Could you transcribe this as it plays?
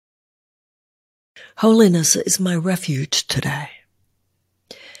Holiness is my refuge today.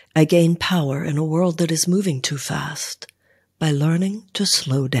 I gain power in a world that is moving too fast by learning to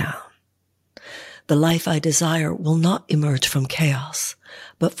slow down. The life I desire will not emerge from chaos,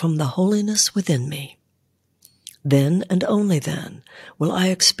 but from the holiness within me. Then and only then will I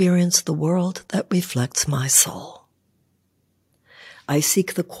experience the world that reflects my soul. I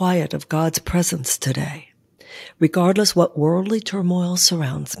seek the quiet of God's presence today, regardless what worldly turmoil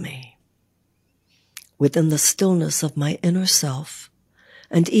surrounds me. Within the stillness of my inner self,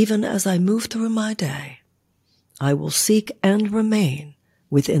 and even as I move through my day, I will seek and remain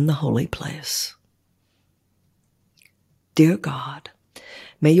within the holy place. Dear God,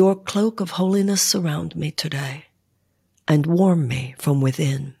 may your cloak of holiness surround me today and warm me from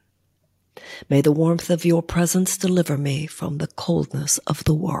within. May the warmth of your presence deliver me from the coldness of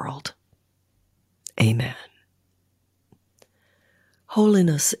the world. Amen.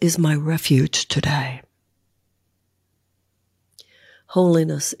 Holiness is my refuge today.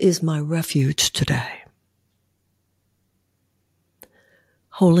 Holiness is my refuge today.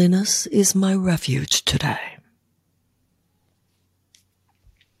 Holiness is my refuge today.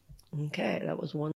 Okay, that was one.